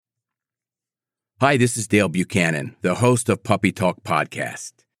Hi, this is Dale Buchanan, the host of Puppy Talk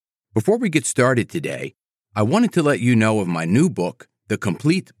Podcast. Before we get started today, I wanted to let you know of my new book, The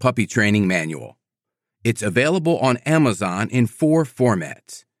Complete Puppy Training Manual. It's available on Amazon in 4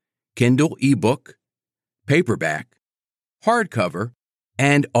 formats: Kindle ebook, paperback, hardcover,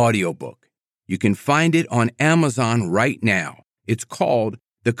 and audiobook. You can find it on Amazon right now. It's called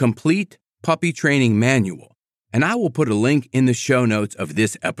The Complete Puppy Training Manual, and I will put a link in the show notes of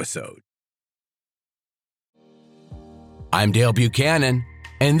this episode. I'm Dale Buchanan,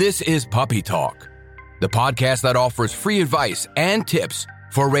 and this is Puppy Talk, the podcast that offers free advice and tips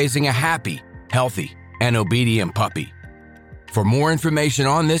for raising a happy, healthy, and obedient puppy. For more information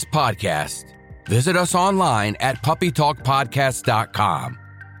on this podcast, visit us online at puppytalkpodcast.com.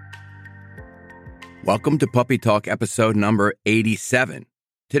 Welcome to Puppy Talk episode number 87.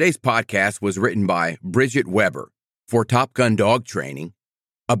 Today's podcast was written by Bridget Weber for Top Gun Dog Training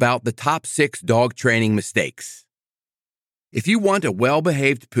about the top 6 dog training mistakes. If you want a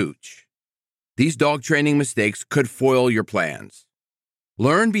well-behaved pooch, these dog training mistakes could foil your plans.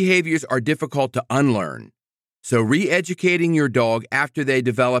 Learned behaviors are difficult to unlearn, so re-educating your dog after they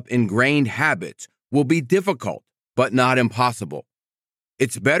develop ingrained habits will be difficult, but not impossible.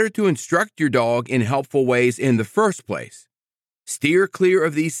 It's better to instruct your dog in helpful ways in the first place. Steer clear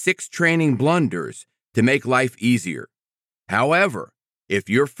of these 6 training blunders to make life easier. However, if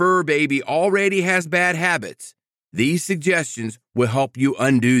your fur baby already has bad habits, these suggestions will help you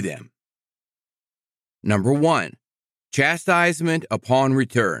undo them. Number 1, chastisement upon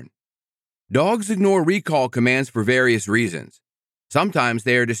return. Dogs ignore recall commands for various reasons. Sometimes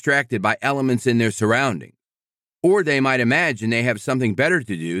they are distracted by elements in their surroundings, or they might imagine they have something better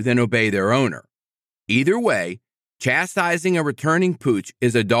to do than obey their owner. Either way, chastising a returning pooch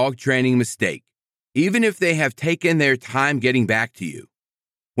is a dog training mistake, even if they have taken their time getting back to you.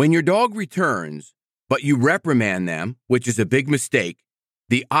 When your dog returns, but you reprimand them, which is a big mistake,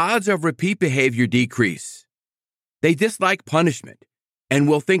 the odds of repeat behavior decrease. They dislike punishment and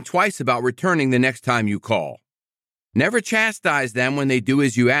will think twice about returning the next time you call. Never chastise them when they do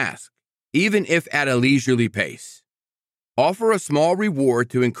as you ask, even if at a leisurely pace. Offer a small reward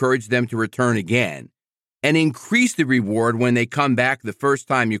to encourage them to return again, and increase the reward when they come back the first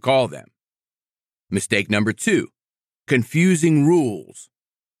time you call them. Mistake number 2, confusing rules.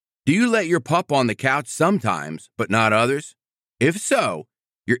 Do you let your pup on the couch sometimes, but not others? If so,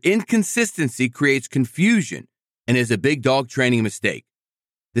 your inconsistency creates confusion and is a big dog training mistake.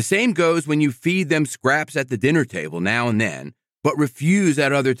 The same goes when you feed them scraps at the dinner table now and then, but refuse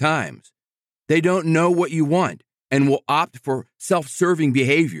at other times. They don't know what you want and will opt for self-serving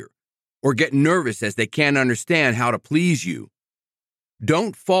behavior or get nervous as they can't understand how to please you.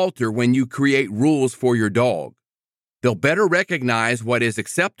 Don't falter when you create rules for your dog. They'll better recognize what is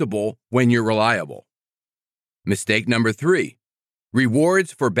acceptable when you're reliable. Mistake number 3,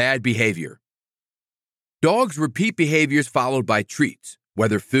 rewards for bad behavior. Dogs repeat behaviors followed by treats,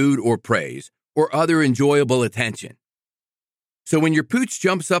 whether food or praise, or other enjoyable attention. So when your pooch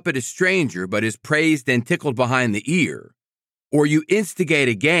jumps up at a stranger but is praised and tickled behind the ear, or you instigate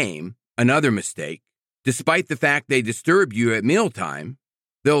a game, another mistake, despite the fact they disturb you at mealtime,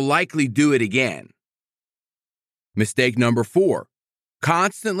 they'll likely do it again. Mistake number 4,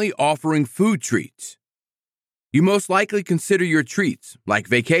 constantly offering food treats. You most likely consider your treats, like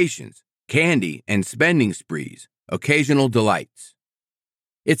vacations, candy, and spending sprees, occasional delights.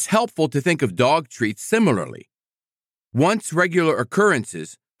 It's helpful to think of dog treats similarly. Once regular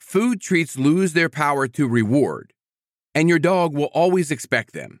occurrences, food treats lose their power to reward, and your dog will always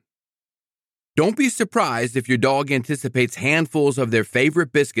expect them. Don't be surprised if your dog anticipates handfuls of their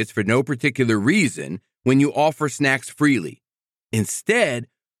favorite biscuits for no particular reason when you offer snacks freely. Instead,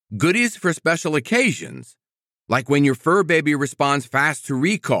 goodies for special occasions, like when your fur baby responds fast to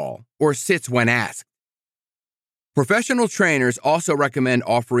recall or sits when asked. Professional trainers also recommend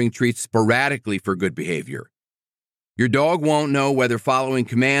offering treats sporadically for good behavior. Your dog won't know whether following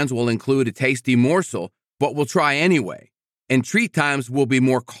commands will include a tasty morsel, but will try anyway, and treat times will be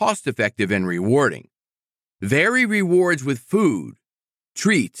more cost-effective and rewarding. Vary rewards with food,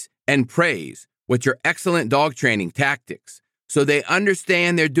 treats, and praise, which are excellent dog training tactics, so they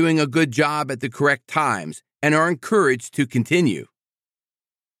understand they're doing a good job at the correct times and are encouraged to continue.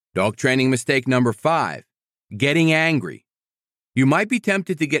 Dog training mistake number 5, getting angry. You might be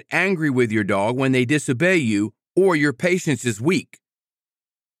tempted to get angry with your dog when they disobey you or your patience is weak.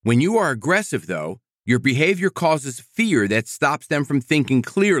 When you are aggressive, though, your behavior causes fear that stops them from thinking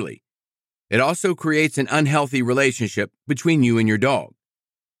clearly. It also creates an unhealthy relationship between you and your dog.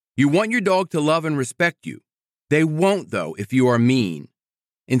 You want your dog to love and respect you. They won't, though, if you are mean.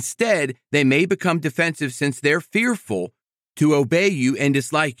 Instead, they may become defensive since they're fearful to obey you and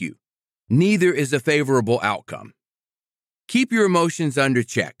dislike you. Neither is a favorable outcome. Keep your emotions under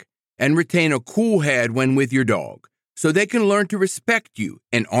check and retain a cool head when with your dog so they can learn to respect you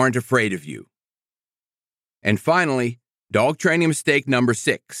and aren't afraid of you. And finally, dog training mistake number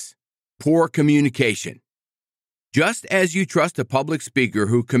 6, poor communication. Just as you trust a public speaker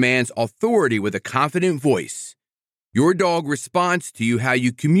who commands authority with a confident voice, your dog responds to you how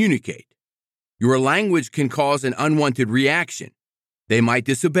you communicate. Your language can cause an unwanted reaction. They might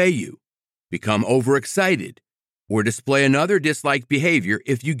disobey you, become overexcited, or display another disliked behavior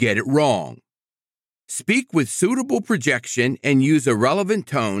if you get it wrong. Speak with suitable projection and use a relevant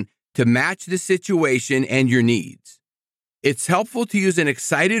tone to match the situation and your needs. It's helpful to use an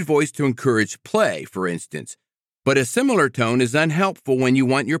excited voice to encourage play, for instance, but a similar tone is unhelpful when you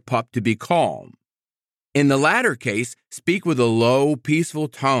want your pup to be calm. In the latter case, speak with a low, peaceful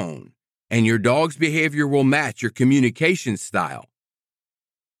tone, and your dog's behavior will match your communication style.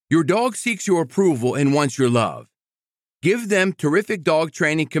 Your dog seeks your approval and wants your love. Give them terrific dog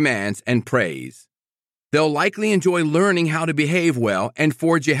training commands and praise. They'll likely enjoy learning how to behave well and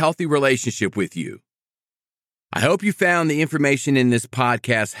forge a healthy relationship with you. I hope you found the information in this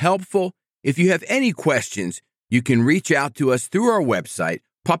podcast helpful. If you have any questions, you can reach out to us through our website,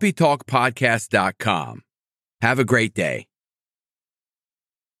 puppytalkpodcast.com. Have a great day.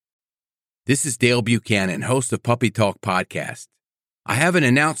 This is Dale Buchanan, host of Puppy Talk Podcast. I have an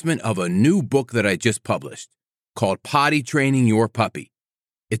announcement of a new book that I just published called Potty Training Your Puppy.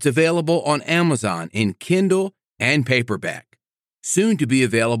 It's available on Amazon in Kindle and paperback, soon to be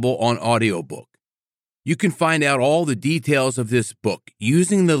available on audiobook. You can find out all the details of this book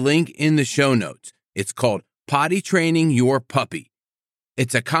using the link in the show notes. It's called Potty Training Your Puppy.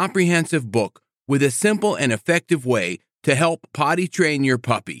 It's a comprehensive book with a simple and effective way to help potty train your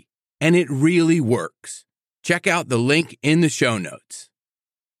puppy, and it really works. Check out the link in the show notes.